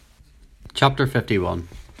Chapter 51.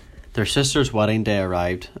 Their sister's wedding day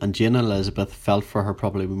arrived, and Jane and Elizabeth felt for her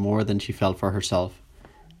probably more than she felt for herself.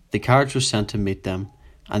 The carriage was sent to meet them,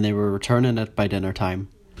 and they were returning it by dinner time.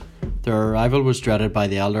 Their arrival was dreaded by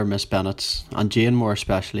the elder Miss Bennets, and Jane more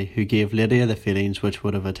especially, who gave Lydia the feelings which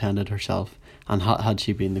would have attended herself, and had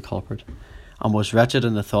she been the culprit, and was wretched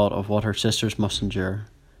in the thought of what her sisters must endure.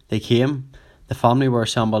 They came. The family were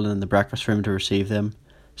assembled in the breakfast room to receive them.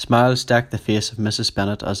 Smiles decked the face of Mrs.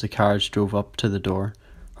 Bennet as the carriage drove up to the door.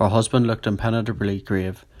 Her husband looked impenetrably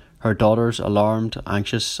grave, her daughters alarmed,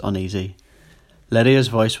 anxious, uneasy. Lydia's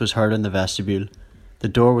voice was heard in the vestibule. The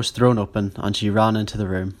door was thrown open, and she ran into the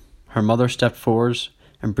room. Her mother stepped forward,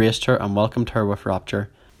 embraced her, and welcomed her with rapture,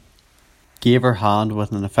 gave her hand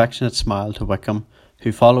with an affectionate smile to Wickham,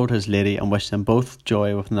 who followed his lady and wished them both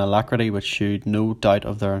joy with an alacrity which shewed no doubt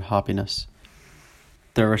of their happiness.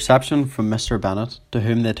 Their reception from Mr. Bennet, to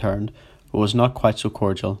whom they turned, was not quite so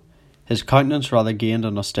cordial. His countenance rather gained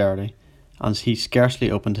on austerity, and he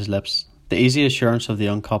scarcely opened his lips. The easy assurance of the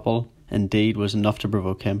young couple, indeed, was enough to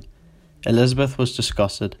provoke him. Elizabeth was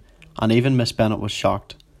disgusted, and even Miss Bennet was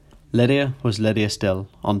shocked. Lydia was Lydia still,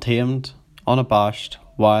 untamed, unabashed,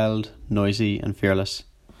 wild, noisy, and fearless.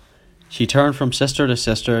 She turned from sister to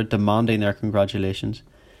sister, demanding their congratulations,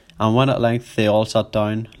 and when at length they all sat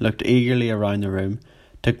down, looked eagerly around the room,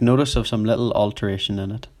 took notice of some little alteration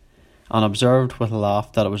in it, and observed with a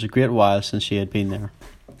laugh that it was a great while since she had been there.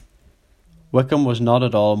 Wickham was not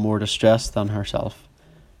at all more distressed than herself,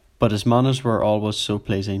 but his manners were always so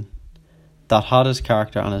pleasing, that had his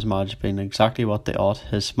character and his marriage been exactly what they ought,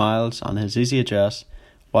 his smiles and his easy address,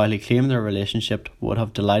 while he claimed their relationship, would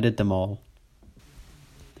have delighted them all.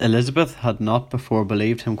 Elizabeth had not before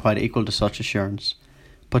believed him quite equal to such assurance,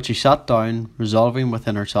 but she sat down, resolving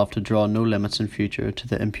within herself to draw no limits in future to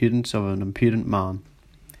the impudence of an impudent man.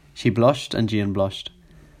 She blushed, and Jane blushed,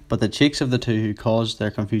 but the cheeks of the two who caused their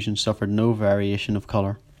confusion suffered no variation of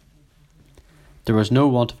colour. There was no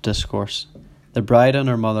want of discourse. The bride and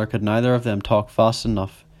her mother could neither of them talk fast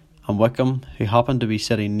enough, and Wickham, who happened to be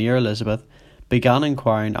sitting near Elizabeth, began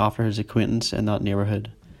inquiring after his acquaintance in that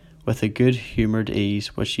neighbourhood, with a good-humoured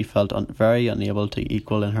ease which she felt very unable to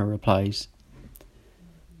equal in her replies.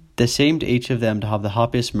 They seemed each of them to have the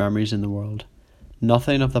happiest memories in the world.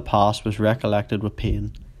 Nothing of the past was recollected with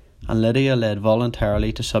pain, and Lydia led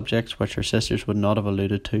voluntarily to subjects which her sisters would not have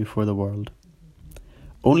alluded to for the world.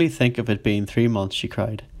 "Only think of it being 3 months," she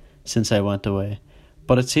cried, "since I went away.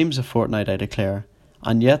 But it seems a fortnight, I declare,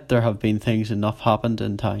 and yet there have been things enough happened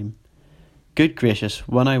in time. Good gracious,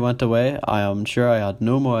 when I went away, I am sure I had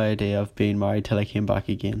no more idea of being married till I came back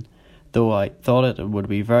again, though I thought it would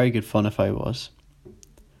be very good fun if I was."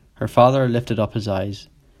 Her father lifted up his eyes.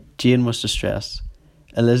 Jane was distressed.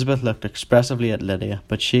 Elizabeth looked expressively at Lydia,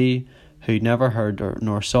 but she, who never heard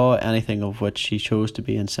nor saw anything of which she chose to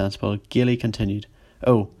be insensible, gaily continued,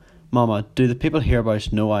 "Oh, mamma, do the people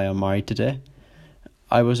hereabouts know I am married today?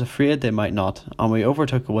 I was afraid they might not, and we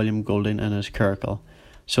overtook William Golding in his curricle,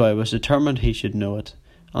 so I was determined he should know it,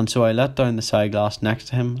 and so I let down the side glass next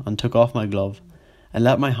to him and took off my glove, and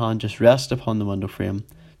let my hand just rest upon the window frame,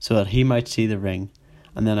 so that he might see the ring,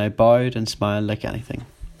 and then I bowed and smiled like anything."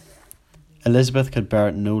 Elizabeth could bear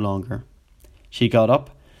it no longer. She got up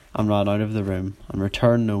and ran out of the room, and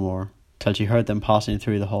returned no more, till she heard them passing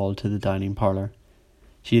through the hall to the dining parlour.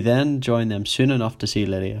 She then joined them soon enough to see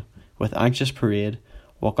Lydia, with anxious parade,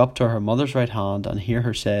 walk up to her mother's right hand, and hear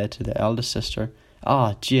her say to the eldest sister,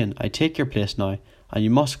 "Ah, Jane, I take your place now, and you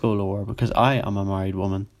must go lower, because I am a married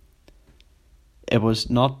woman." It was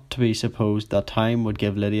not to be supposed that time would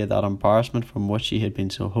give Lydia that embarrassment from which she had been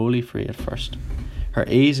so wholly free at first. Her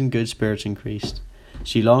ease and good spirits increased.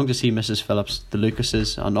 She longed to see Mrs. Phillips, the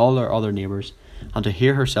Lucases, and all their other neighbours, and to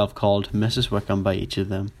hear herself called Mrs. Wickham by each of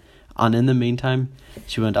them, and in the meantime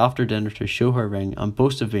she went after dinner to show her ring and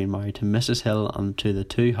boast of being married to Mrs. Hill and to the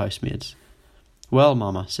 2 housemaids. "Well,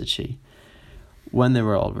 mamma," said she, when they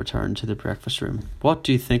were all returned to the breakfast room, "what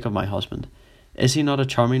do you think of my husband? Is he not a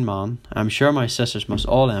charming man? I am sure my sisters must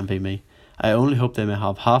all envy me. I only hope they may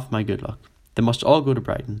have half my good luck. They must all go to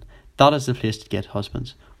Brighton. That is the place to get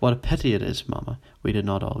husbands. What a pity it is, mamma, we did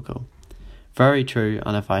not all go." "Very true,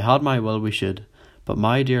 and if I had my will we should. But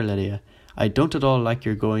my dear Lydia, I don't at all like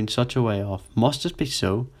your going such a way off. Must it be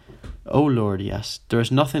so? Oh Lord, yes, there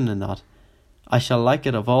is nothing in that. I shall like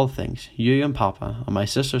it of all things. You and papa and my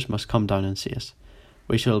sisters must come down and see us.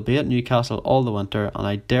 We shall be at Newcastle all the winter, and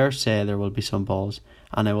I dare say there will be some balls,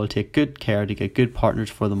 and I will take good care to get good partners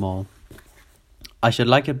for them all." "I should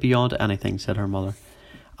like it beyond anything," said her mother.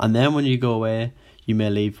 "And then when you go away, you may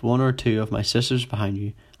leave 1 or 2 of my sisters behind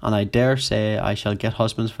you, and I dare say I shall get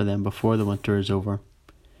husbands for them before the winter is over."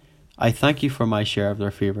 "I thank you for my share of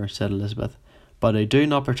their favour," said Elizabeth, "but I do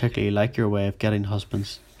not particularly like your way of getting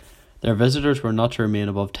husbands." Their visitors were not to remain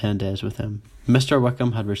above 10 days with him. Mr.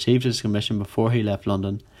 Wickham had received his commission before he left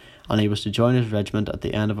London, and he was to join his regiment at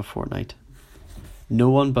the end of a fortnight. No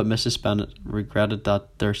one but Mrs. Bennet regretted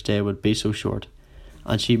that their stay would be so short,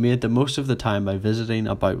 and she made the most of the time by visiting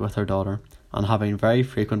about with her daughter, and having very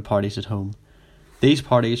frequent parties at home. These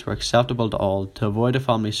parties were acceptable to all. To avoid a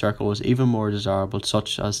family circle was even more desirable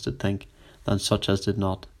such as did think than such as did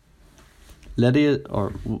not.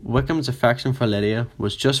 Wickham's affection for Lydia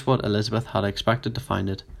was just what Elizabeth had expected to find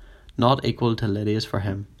it, not equal to Lydia's for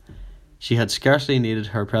him. She had scarcely needed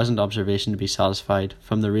her present observation to be satisfied,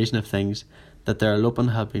 from the reason of things, that their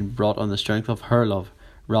elopement had been brought on the strength of her love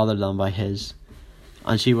rather than by his,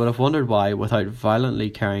 and she would have wondered why, without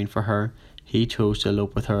violently caring for her, he chose to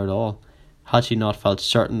elope with her at all, had she not felt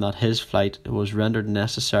certain that his flight was rendered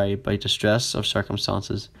necessary by distress of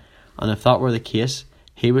circumstances, and if that were the case,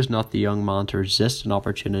 he was not the young man to resist an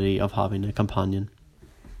opportunity of having a companion.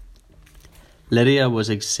 Lydia was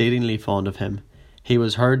exceedingly fond of him. He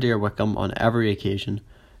was her dear Wickham on every occasion.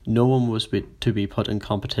 No one was to be put in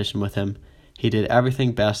competition with him. He did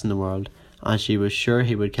everything best in the world, and she was sure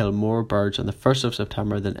he would kill more birds on the 1st of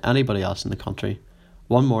September than anybody else in the country.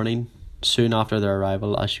 One morning, soon after their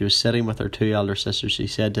arrival, as she was sitting with her 2 elder sisters, she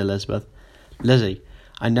said to Elizabeth, "Lizzie,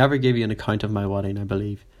 I never gave you an account of my wedding, I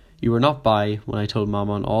believe. You were not by when I told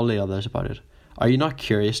Mamma and all the others about it. Are you not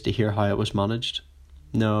curious to hear how it was managed?"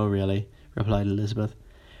 "No, really," replied Elizabeth.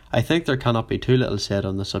 "I think there cannot be too little said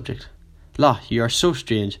on the subject." "La, you are so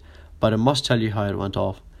strange, but I must tell you how it went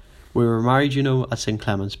off. We were married, you know, at St.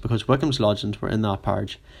 Clement's, because Wickham's lodgings were in that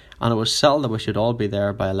parish, and it was settled that we should all be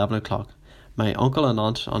there by 11 o'clock. My uncle and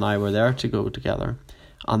aunt and I were there to go together,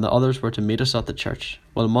 and the others were to meet us at the church.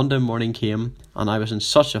 Well, Monday morning came, and I was in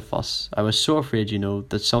such a fuss. I was so afraid, you know,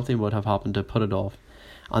 that something would have happened to put it off,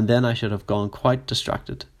 and then I should have gone quite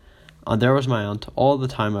distracted. And there was my aunt, all the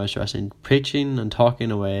time I was dressing, preaching and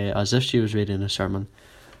talking away as if she was reading a sermon.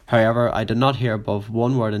 However, I did not hear above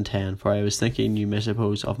 1 word in 10, for I was thinking, you may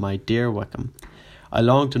suppose, of my dear Wickham. I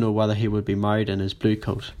longed to know whether he would be married in his blue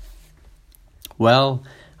coat. Well,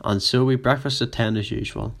 and so we breakfasted at 10 as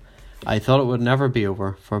usual. I thought it would never be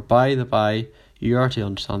over, for by the by, you are to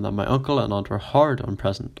understand that my uncle and aunt were hard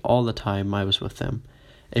unpresent all the time I was with them.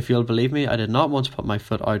 If you'll believe me, I did not once put my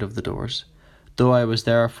foot out of the doors, though I was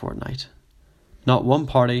there a fortnight. Not one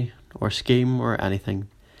party, or scheme, or anything.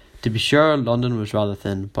 To be sure, London was rather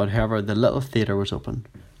thin, but however, the little theatre was open.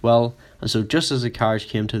 Well, and so just as the carriage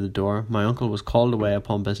came to the door, my uncle was called away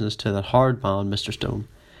upon business to that hard man, Mr. Stone.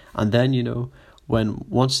 And then, you know, when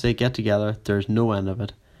once they get together, there's no end of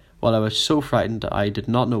it. Well, I was so frightened I did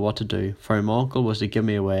not know what to do, for my uncle was to give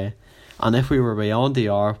me away, and if we were beyond the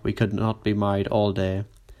hour, we could not be married all day.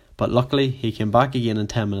 But luckily, he came back again in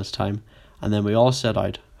 10 minutes' time, and then we all set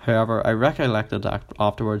out. However, I recollected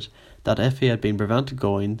afterwards that if he had been prevented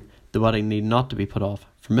going, the wedding need not to be put off,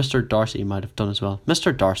 for Mr. Darcy might have done as well.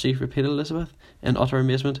 "Mr. Darcy?" repeated Elizabeth, in utter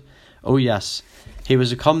amazement. "Oh, yes. He was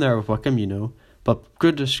to come there with Wickham, you know. But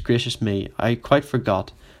goodness gracious me, I quite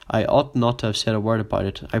forgot. I ought not to have said a word about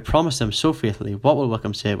it. I promised them so faithfully. What will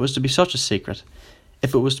Wickham say? It was to be such a secret."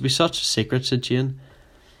 "If it was to be such a secret," said Jane,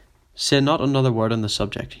 "say not another word on the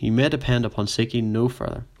subject. You may depend upon seeking no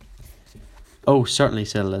further." "Oh, certainly,"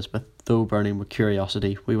 said Elizabeth, though burning with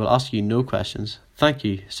curiosity. "We will ask you no questions." "Thank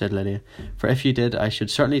you," said Lydia, "for if you did, I should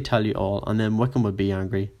certainly tell you all, and then Wickham would be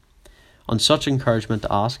angry." On such encouragement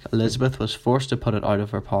to ask, Elizabeth was forced to put it out of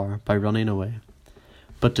her power by running away.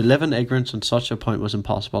 But to live in ignorance on such a point was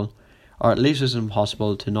impossible, or at least it was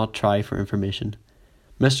impossible to not try for information.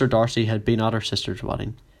 Mr. Darcy had been at her sister's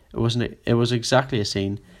wedding. It was exactly a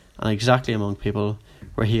scene, and exactly among people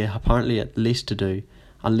where he apparently had least to do,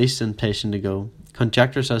 and least impatient to go.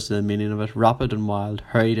 Conjectures as to the meaning of it, rapid and wild,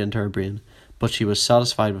 hurried into her brain, but she was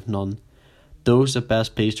satisfied with none. Those that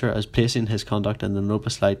best pleased her as placing his conduct in the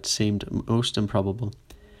noblest light seemed most improbable.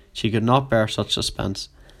 She could not bear such suspense,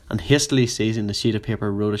 and hastily seizing the sheet of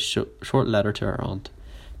paper wrote a short letter to her aunt,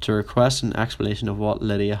 to request an explanation of what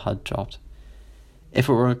Lydia had dropped, if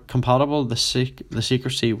it were compatible the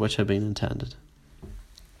secrecy which had been intended.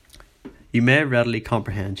 "You may readily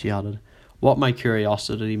comprehend," she added, "what my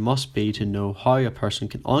curiosity must be to know how a person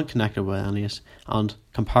unconnected with Aeneas, and,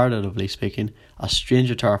 comparatively speaking, a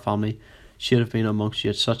stranger to our family, should have been amongst you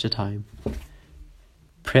at such a time.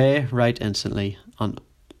 Pray write instantly, and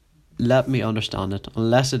let me understand it,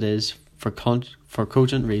 unless it is, for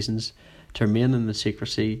cogent reasons, to remain in the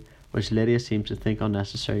secrecy which Lydia seems to think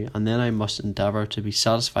unnecessary, and then I must endeavour to be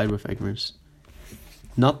satisfied with ignorance.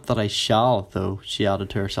 Not that I shall, though," she added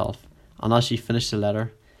to herself, and as she finished the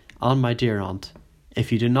letter, And my dear aunt,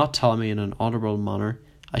 if you do not tell me in an honourable manner,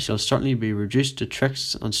 I shall certainly be reduced to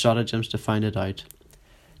tricks and stratagems to find it out.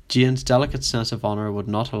 Jane's delicate sense of honour would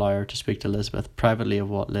not allow her to speak to Elizabeth privately of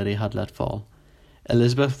what Lyddy had let fall.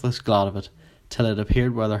 Elizabeth was glad of it, till it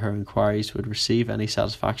appeared whether her inquiries would receive any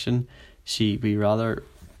satisfaction, she be rather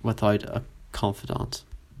without a confidant.